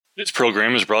This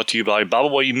program is brought to you by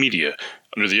Bible Way Media,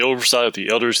 under the oversight of the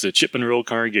elders of the Chipman Road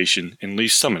Congregation in Lee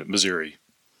Summit, Missouri.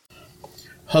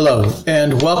 Hello,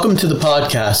 and welcome to the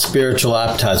podcast, Spiritual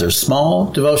Appetizers,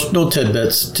 small devotional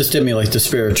tidbits to stimulate the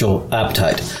spiritual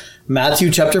appetite.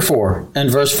 Matthew chapter 4 and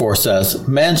verse 4 says,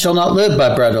 "Man shall not live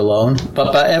by bread alone,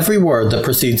 but by every word that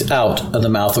proceeds out of the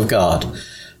mouth of God."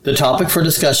 The topic for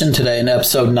discussion today in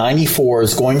episode 94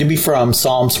 is going to be from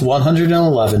Psalms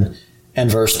 111 and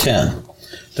verse 10.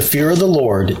 The fear of the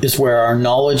Lord is where our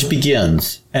knowledge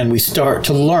begins, and we start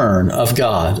to learn of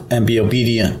God and be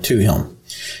obedient to Him.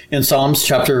 In Psalms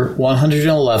chapter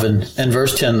 111 and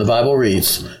verse 10, the Bible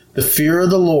reads, "The fear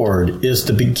of the Lord is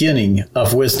the beginning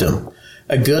of wisdom.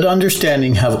 A good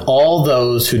understanding have all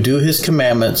those who do His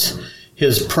commandments.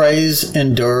 His praise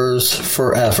endures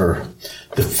forever."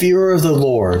 The fear of the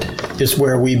Lord is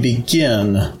where we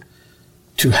begin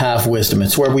to have wisdom.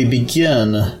 It's where we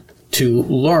begin to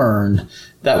learn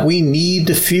that we need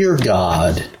to fear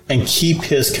God and keep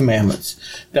His commandments,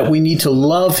 that we need to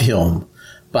love Him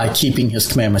by keeping His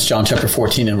commandments. John chapter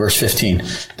 14 and verse 15.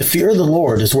 The fear of the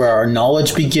Lord is where our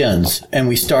knowledge begins, and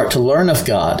we start to learn of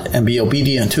God and be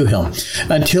obedient to Him.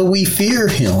 Until we fear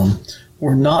Him,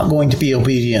 we're not going to be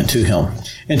obedient to Him.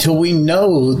 Until we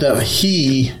know that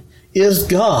He is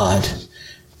God,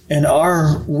 and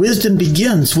our wisdom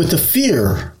begins with the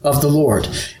fear of the Lord.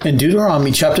 In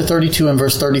Deuteronomy chapter 32 and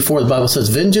verse 34, the Bible says,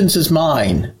 "Vengeance is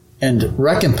mine, and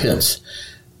recompense.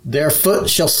 Their foot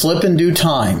shall slip in due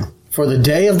time, for the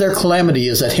day of their calamity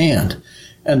is at hand,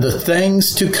 and the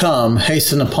things to come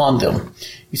hasten upon them."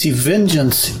 You see,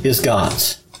 vengeance is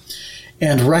God's,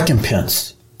 and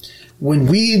recompense. When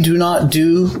we do not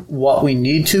do what we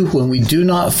need to, when we do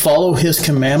not follow His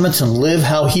commandments and live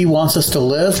how He wants us to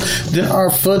live, then our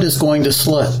foot is going to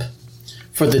slip.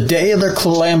 For the day of their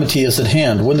calamity is at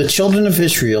hand. When the children of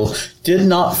Israel did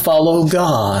not follow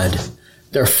God,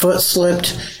 their foot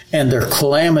slipped and their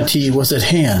calamity was at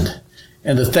hand.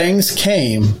 And the things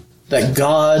came that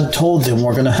God told them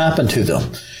were going to happen to them.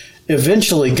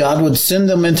 Eventually, God would send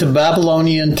them into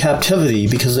Babylonian captivity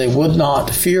because they would not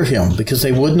fear Him, because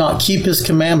they would not keep His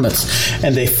commandments,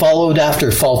 and they followed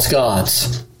after false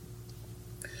gods.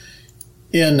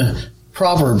 In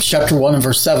Proverbs chapter 1 and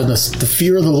verse 7, the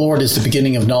fear of the Lord is the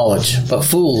beginning of knowledge, but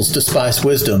fools despise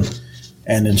wisdom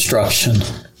and instruction.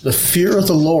 The fear of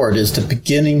the Lord is the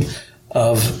beginning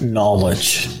of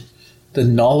knowledge, the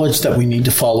knowledge that we need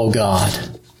to follow God.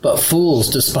 But fools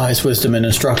despise wisdom and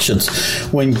instructions.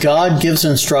 When God gives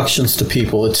instructions to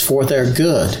people, it's for their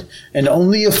good. And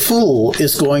only a fool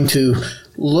is going to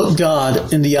look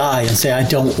God in the eye and say, "I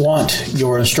don't want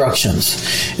your instructions."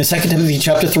 In 2 Timothy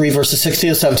chapter 3, verses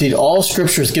 16 and 17, "All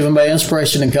scripture is given by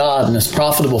inspiration of God and is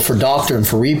profitable for doctrine,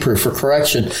 for reproof, for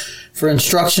correction, for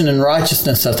instruction in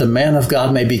righteousness, that the man of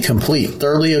God may be complete,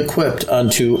 thoroughly equipped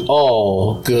unto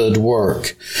all good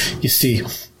work." You see,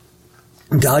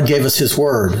 God gave us His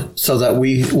word so that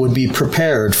we would be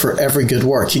prepared for every good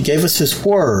work. He gave us His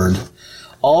word.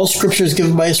 All scripture is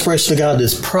given by inspiration of God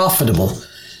is profitable.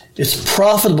 It's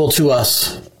profitable to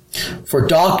us for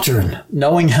doctrine,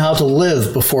 knowing how to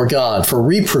live before God, for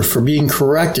reproof, for being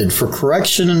corrected, for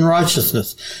correction in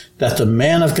righteousness, that the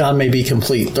man of God may be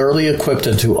complete, thoroughly equipped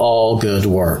unto all good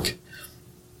work.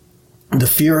 The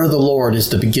fear of the Lord is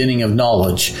the beginning of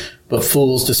knowledge, but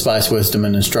fools despise wisdom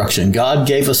and instruction. God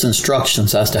gave us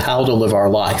instructions as to how to live our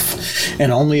life,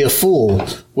 and only a fool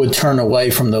would turn away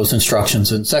from those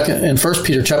instructions. In 1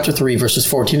 Peter chapter 3, verses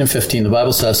 14 and 15, the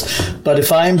Bible says, "But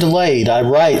if I am delayed, I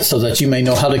write so that you may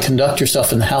know how to conduct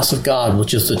yourself in the house of God,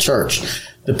 which is the church,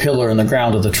 the pillar and the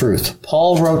ground of the truth."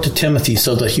 Paul wrote to Timothy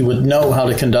so that he would know how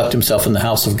to conduct himself in the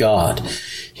house of God.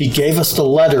 He gave us the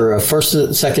letter of 1st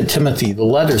and 2nd Timothy, the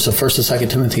letters of 1st and 2nd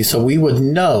Timothy, so we would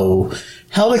know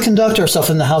how to conduct ourselves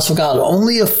in the house of God.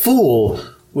 Only a fool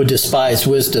would despise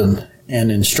wisdom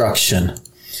and instruction.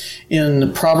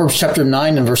 In Proverbs chapter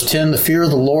 9 and verse 10, "The fear of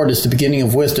the Lord is the beginning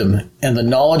of wisdom, and the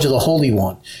knowledge of the Holy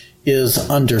One is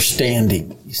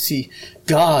understanding." You see,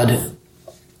 God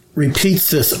repeats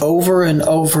this over and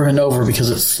over and over because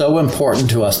it's so important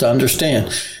to us to understand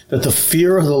that the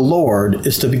fear of the Lord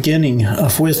is the beginning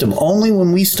of wisdom. Only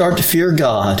when we start to fear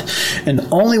God, and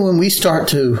only when we start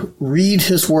to read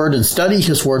His Word and study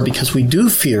His Word because we do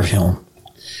fear Him,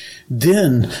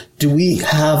 then do we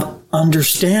have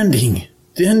understanding.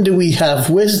 Then do we have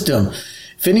wisdom.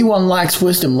 If anyone lacks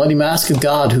wisdom, let him ask of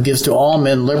God, who gives to all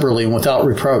men liberally and without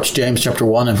reproach. James chapter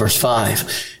 1 and verse 5.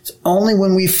 It's only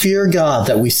when we fear God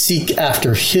that we seek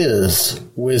after His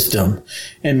wisdom.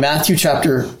 In Matthew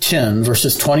chapter 10,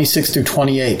 verses 26 through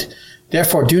 28,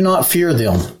 "Therefore do not fear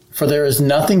them, For there is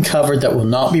nothing covered that will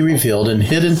not be revealed, and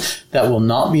hidden that will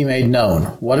not be made known.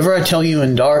 Whatever I tell you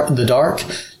in the dark,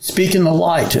 speak in the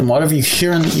light, and whatever you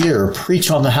hear in the ear,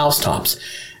 preach on the housetops.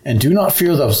 And do not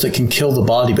fear those that can kill the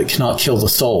body, but cannot kill the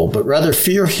soul, but rather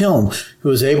fear him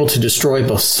who is able to destroy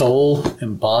both soul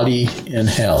and body in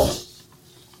hell.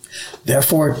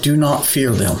 Therefore, do not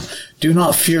fear them. Do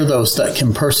not fear those that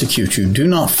can persecute you. Do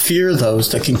not fear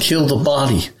those that can kill the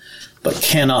body, but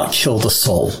cannot kill the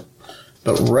soul.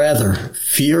 But rather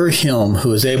fear him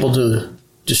who is able to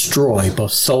destroy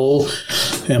both soul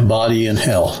and body in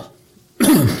hell.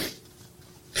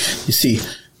 You see,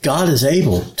 God is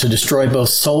able to destroy both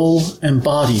soul and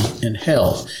body in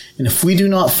hell. And if we do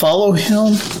not follow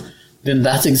him, then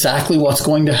that's exactly what's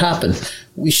going to happen.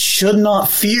 We should not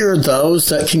fear those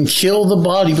that can kill the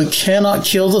body but cannot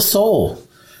kill the soul.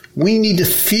 We need to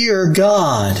fear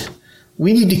God.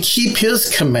 We need to keep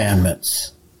his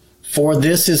commandments. For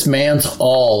this is man's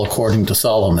all, according to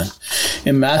Solomon.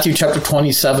 In Matthew chapter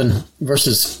 27,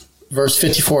 verse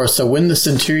 54, so when the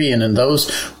centurion and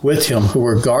those with him who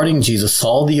were guarding Jesus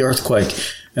saw the earthquake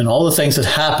and all the things that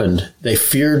happened, they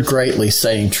feared greatly,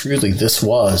 saying, truly, this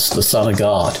was the Son of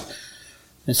God.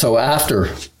 And so after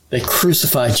they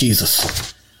crucified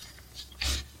Jesus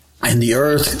and the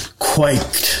earth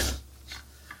quaked,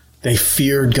 they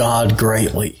feared God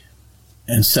greatly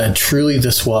and said, truly,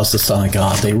 this was the Son of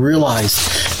God. They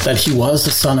realized that he was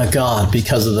the Son of God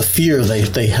because of the fear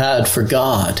they had for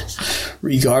God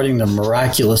regarding the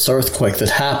miraculous earthquake that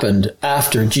happened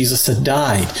after Jesus had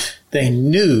died. They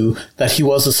knew that he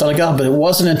was the Son of God, but it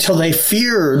wasn't until they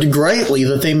feared greatly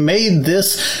that they made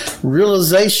this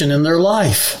realization in their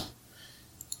life.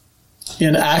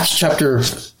 In Acts chapter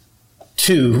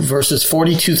 2, verses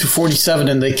 42 through 47,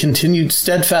 and they continued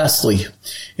steadfastly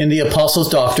in the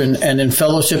apostles' doctrine and in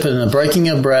fellowship and in the breaking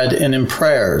of bread and in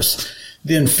prayers.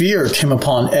 Then fear came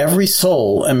upon every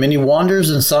soul, and many wonders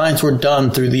and signs were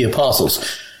done through the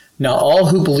apostles. Now all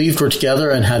who believed were together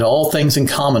and had all things in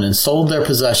common, and sold their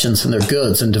possessions and their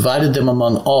goods, and divided them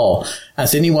among all,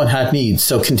 as anyone had need.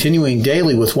 So continuing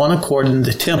daily with one accord in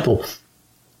the temple,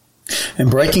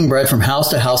 and breaking bread from house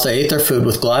to house, they ate their food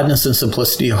with gladness and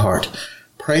simplicity of heart,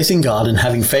 praising God and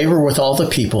having favor with all the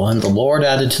people. And the Lord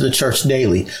added to the church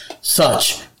daily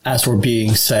such as were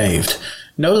being saved.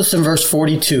 Notice in verse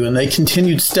 42, and they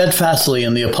continued steadfastly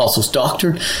in the apostles'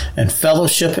 doctrine and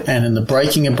fellowship and in the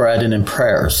breaking of bread and in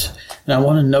prayers. And I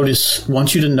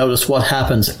want you to notice what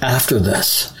happens after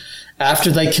this. After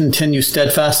they continue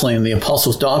steadfastly in the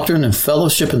apostles' doctrine and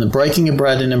fellowship and the breaking of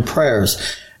bread and in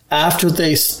prayers, after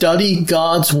they study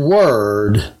God's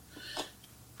word,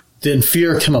 then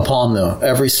fear came upon them,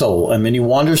 every soul, and many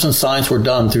wonders and signs were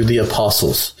done through the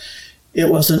apostles. It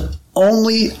wasn't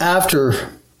only after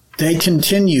they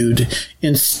continued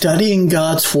in studying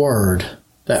God's word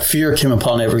that fear came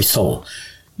upon every soul.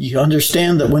 You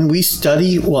understand that when we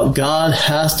study what God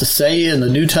has to say in the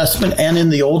New Testament and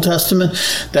in the Old Testament,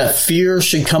 that fear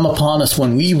should come upon us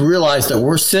when we realize that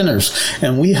we're sinners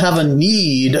and we have a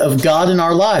need of God in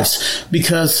our lives,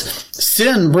 because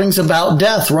sin brings about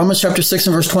death. Romans chapter 6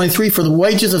 and verse 23, for the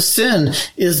wages of sin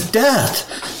is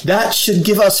death. That should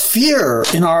give us fear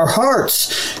in our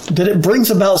hearts, that it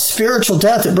brings about spiritual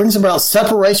death. It brings about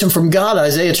separation from God.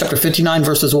 Isaiah chapter 59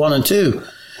 verses 1 and 2.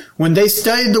 When they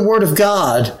studied the Word of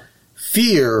God,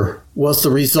 fear was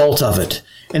the result of it.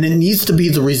 And it needs to be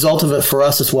the result of it for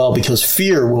us as well, because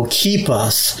fear will keep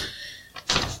us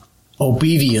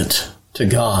obedient to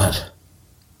God.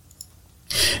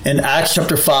 In Acts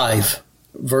chapter 5,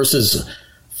 verses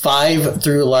 5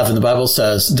 through 11, the Bible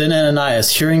says, then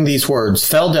Ananias, hearing these words,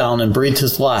 fell down and breathed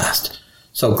his last.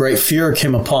 So great fear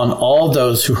came upon all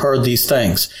those who heard these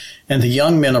things. And the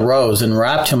young men arose and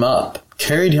wrapped him up,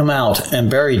 carried him out,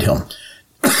 and buried him.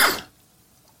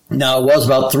 Now it was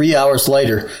about 3 hours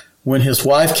later when his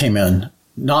wife came in,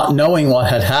 not knowing what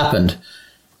had happened.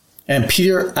 And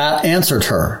Peter answered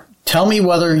her, tell me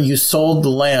whether you sold the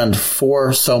land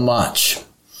for so much.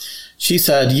 She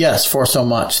said, yes, for so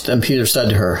much. Then Peter said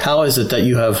to her, how is it that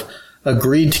you have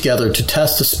agreed together to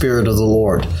test the Spirit of the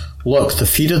Lord? Look, the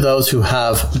feet of those who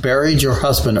have buried your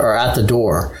husband are at the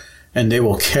door, and they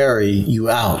will carry you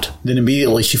out. Then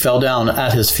immediately she fell down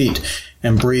at his feet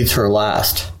and breathed her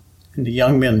last. And the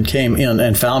young men came in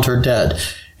and found her dead,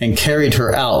 and carried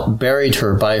her out, buried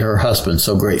her by her husband.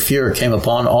 So great fear came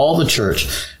upon all the church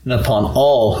and upon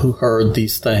all who heard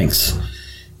these things.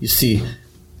 You see,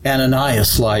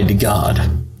 Ananias lied to God,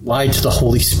 lied to the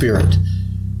Holy Spirit,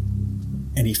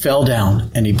 and he fell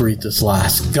down and he breathed his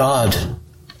last. God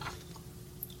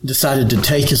decided to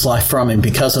take his life from him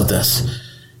because of this.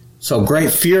 So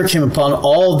great fear came upon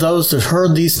all those that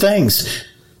heard these things.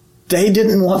 they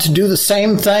didn't want to do the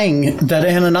same thing that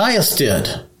Ananias did.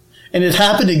 And it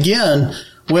happened again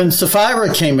when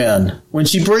Sapphira came in, when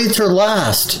she breathed her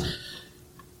last.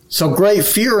 So great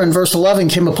fear in verse 11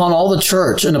 came upon all the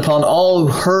church and upon all who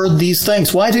heard these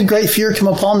things. Why did great fear come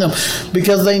upon them?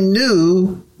 Because they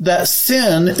knew that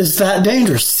sin is that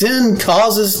dangerous. Sin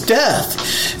causes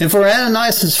death. And for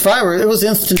Ananias and Sapphira, it was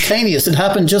instantaneous. It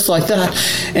happened just like that.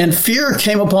 And fear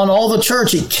came upon all the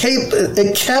church. It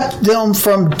kept them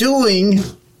from doing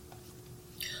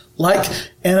like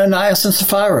Ananias and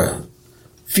Sapphira.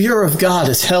 Fear of God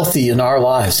is healthy in our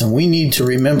lives, and we need to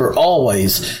remember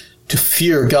always to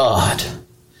fear God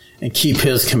and keep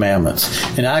his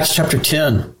commandments. In Acts chapter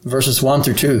 10, verses 1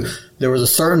 through 2, there was a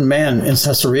certain man in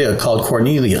Caesarea called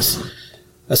Cornelius,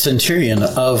 a centurion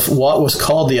of what was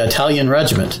called the Italian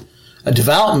regiment, a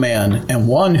devout man and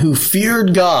one who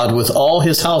feared God with all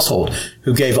his household,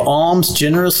 who gave alms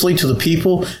generously to the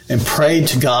people and prayed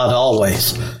to God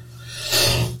always.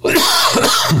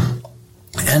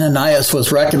 Ananias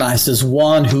was recognized as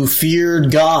one who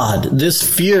feared God. This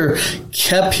fear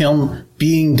kept him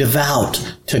being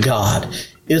devout to God.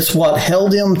 It's what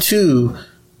held him to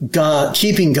God,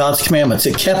 keeping God's commandments.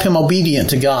 It kept him obedient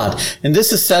to God. And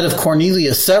this is said of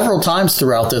Cornelius several times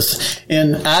throughout this.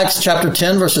 In Acts chapter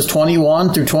 10, verses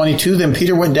 21 through 22, then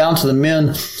Peter went down to the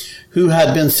men who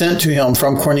had been sent to him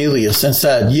from Cornelius and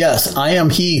said, "Yes, I am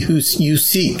he who you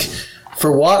seek.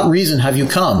 For what reason have you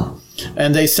come?"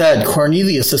 And they said,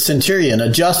 "Cornelius, a centurion,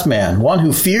 a just man, one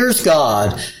who fears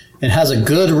God and has a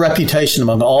good reputation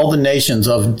among all the nations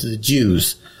of the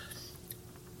Jews,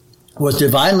 was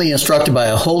divinely instructed by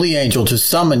a holy angel to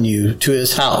summon you to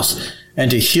his house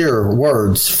and to hear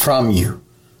words from you."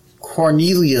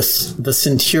 Cornelius, the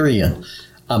centurion,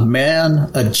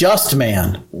 a just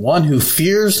man, one who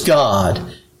fears God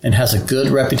and has a good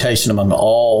reputation among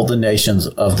all the nations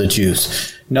of the Jews.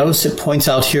 Notice it points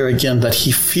out here again that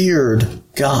he feared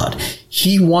God.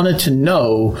 He wanted to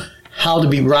know how to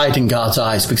be right in God's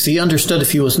eyes, because he understood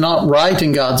if he was not right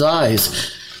in God's eyes,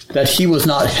 that he was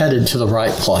not headed to the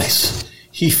right place.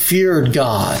 He feared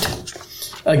God.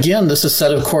 Again, this is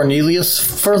said of Cornelius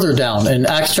further down in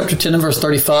Acts chapter 10 and verse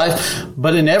 35.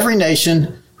 "But in every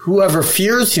nation, whoever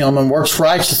fears him and works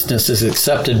righteousness is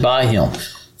accepted by him."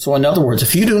 So in other words,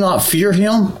 if you do not fear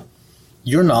him,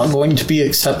 you're not going to be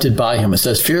accepted by him. It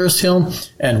says, fears him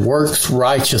and works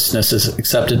righteousness is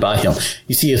accepted by him.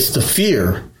 You see, it's the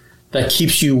fear that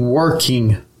keeps you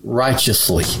working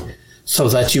righteously so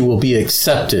that you will be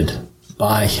accepted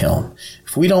by him.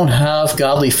 If we don't have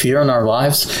godly fear in our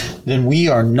lives, then we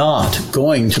are not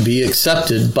going to be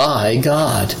accepted by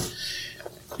God.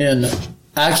 In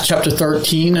Acts chapter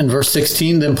 13 and verse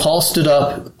 16, then Paul stood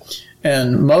up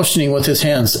and motioning with his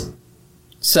hands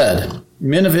said,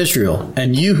 "Men of Israel,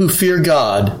 and you who fear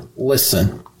God,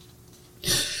 listen."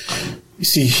 You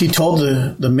see, he told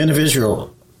the men of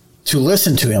Israel to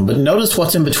listen to him, but notice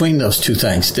what's in between those two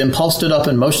things. Then Paul stood up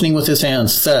and motioning with his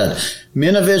hands said,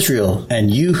 "Men of Israel, and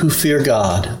you who fear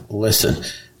God, listen."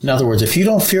 In other words, if you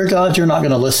don't fear God, you're not going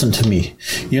to listen to me.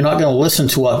 You're not going to listen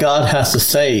to what God has to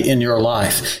say in your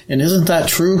life. And isn't that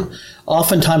true?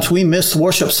 Oftentimes we miss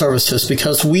worship services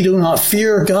because we do not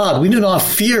fear God. We do not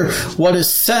fear what is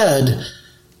said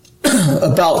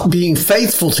about being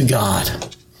faithful to God.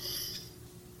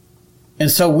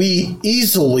 And so we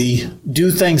easily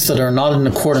do things that are not in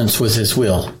accordance with his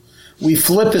will. We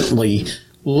flippantly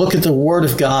look at the Word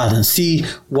of God and see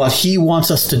what he wants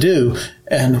us to do,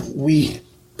 and we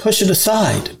push it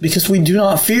aside because we do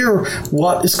not fear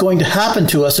what is going to happen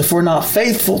to us if we're not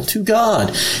faithful to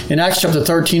God. In Acts chapter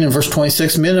 13 and verse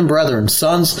 26, "Men and brethren,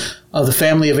 sons of the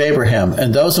family of Abraham,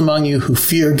 and those among you who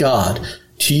fear God,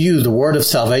 to you the word of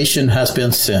salvation has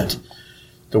been sent."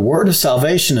 The word of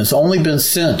salvation has only been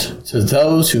sent to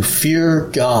those who fear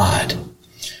God.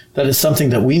 That is something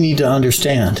that we need to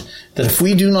understand, that if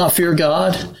we do not fear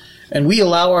God and we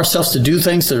allow ourselves to do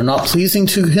things that are not pleasing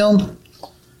to him,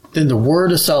 then the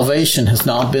word of salvation has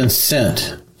not been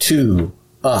sent to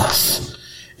us.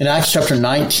 In Acts chapter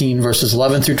 19, verses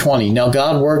 11 through 20, "Now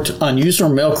God worked unusual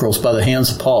miracles by the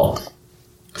hands of Paul,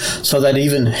 so that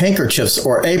even handkerchiefs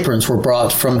or aprons were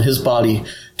brought from his body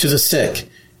to the sick,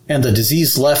 and the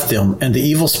disease left them, and the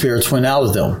evil spirits went out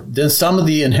of them. Then some of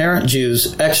the inherent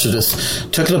Jews, Exodus,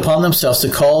 took it upon themselves to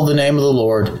call the name of the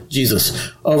Lord Jesus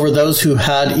over those who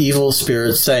had evil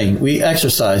spirits, saying, 'We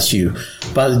exorcise you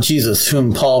by the Jesus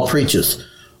whom Paul preaches.'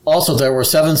 Also there were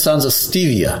 7 sons of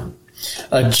Sceva,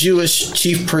 a Jewish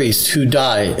chief priest, who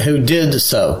did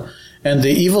so. And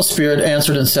the evil spirit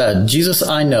answered and said, 'Jesus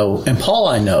I know, and Paul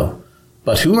I know,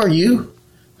 but who are you?'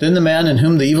 Then the man in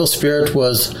whom the evil spirit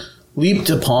was leaped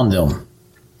upon them.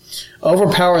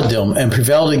 overpowered them and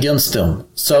prevailed against them,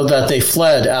 so that they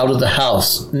fled out of the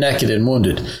house naked and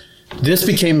wounded. This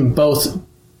became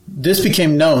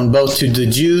known both to the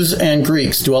Jews and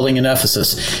Greeks dwelling in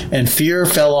Ephesus, and fear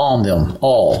fell on them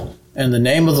all, and the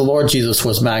name of the Lord Jesus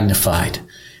was magnified.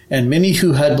 And many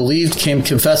who had believed came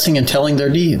confessing and telling their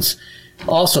deeds.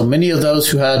 Also, many of those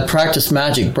who had practiced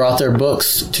magic brought their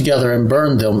books together and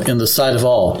burned them in the sight of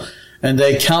all. And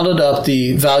they counted up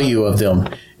the value of them,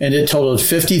 and it totaled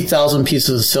 50,000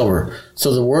 pieces of silver.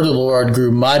 So the word of the Lord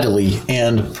grew mightily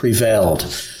and prevailed.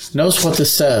 Notice what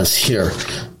this says here.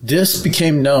 This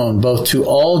became known both to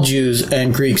all Jews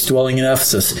and Greeks dwelling in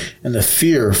Ephesus, and the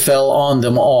fear fell on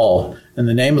them all, and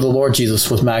the name of the Lord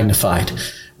Jesus was magnified.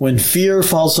 When fear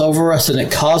falls over us and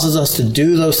it causes us to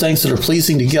do those things that are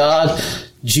pleasing to God,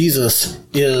 Jesus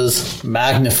is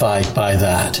magnified by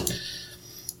that.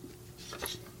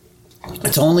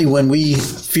 It's only when we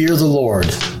fear the Lord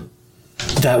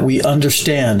that we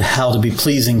understand how to be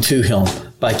pleasing to him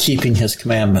by keeping his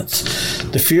commandments.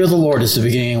 The fear of the Lord is the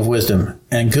beginning of wisdom,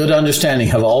 and good understanding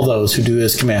have all those who do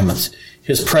his commandments.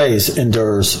 His praise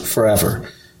endures forever.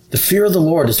 The fear of the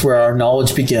Lord is where our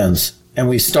knowledge begins, and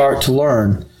we start to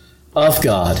learn of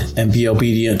God and be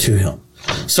obedient to him.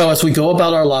 So as we go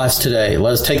about our lives today,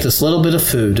 let us take this little bit of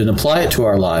food and apply it to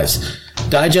our lives,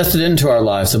 digest it into our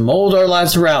lives, and mold our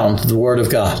lives around the Word of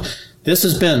God. This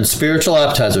has been Spiritual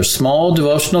Appetizers, small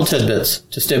devotional tidbits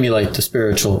to stimulate the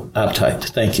spiritual appetite.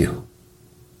 Thank you.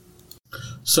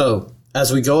 So,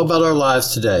 as we go about our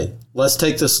lives today, let's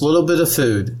take this little bit of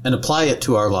food and apply it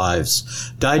to our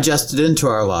lives, digest it into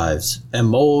our lives, and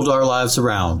mold our lives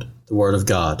around the Word of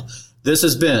God. This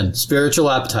has been Spiritual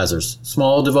Appetizers,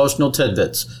 small devotional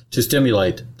tidbits to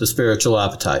stimulate the spiritual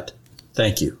appetite.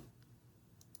 Thank you.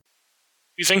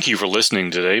 We thank you for listening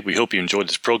today. We hope you enjoyed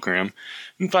this program.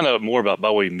 You can find out more about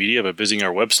Byway Media by visiting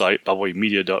our website,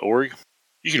 bywaymedia.org.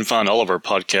 You can find all of our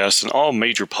podcasts on all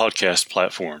major podcast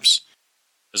platforms.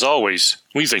 As always,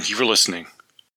 we thank you for listening.